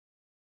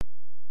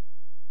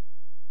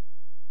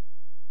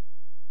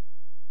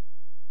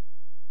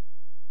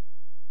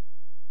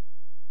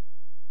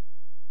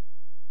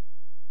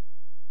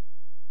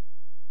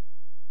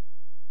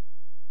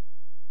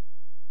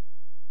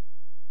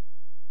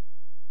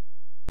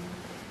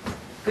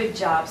Good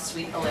job,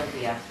 sweet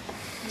Olympia.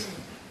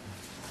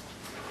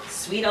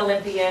 Sweet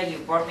Olympia, you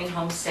brought me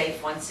home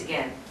safe once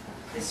again.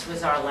 This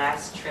was our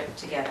last trip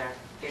together.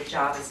 Your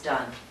job is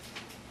done.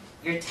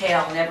 Your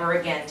tale never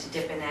again to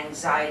dip in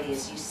anxiety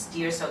as you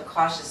steer so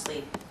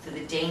cautiously through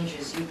the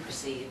dangers you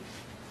perceive.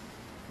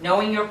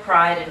 Knowing your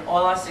pride in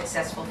all our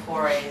successful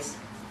forays,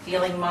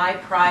 feeling my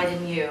pride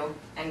in you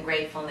and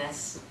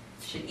gratefulness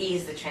should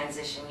ease the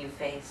transition you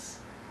face.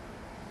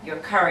 Your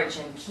courage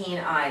and keen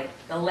eye,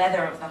 the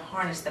leather of the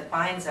harness that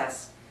binds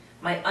us,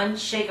 my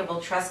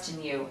unshakable trust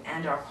in you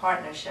and our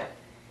partnership.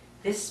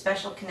 This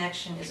special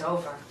connection is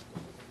over,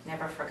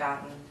 never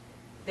forgotten.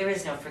 There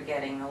is no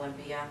forgetting,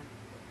 Olympia.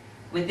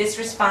 With this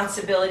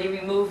responsibility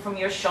removed from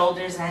your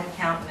shoulders and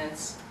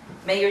countenance,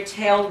 may your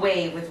tail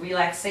wave with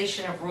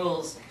relaxation of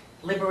rules,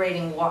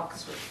 liberating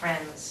walks with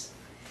friends.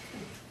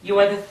 You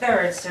are the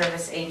third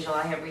service angel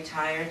I have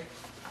retired.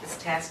 This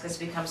task has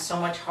become so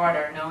much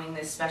harder knowing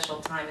this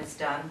special time is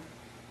done.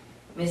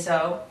 Miss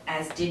O,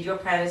 as did your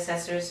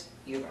predecessors,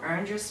 you've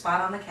earned your spot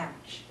on the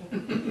couch.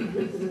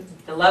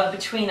 The love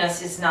between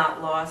us is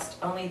not lost,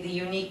 only the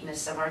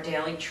uniqueness of our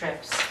daily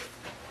trips.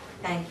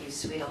 Thank you,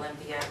 sweet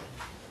Olympia.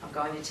 I'm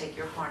going to take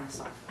your harness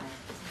off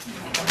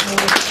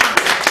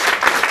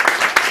now.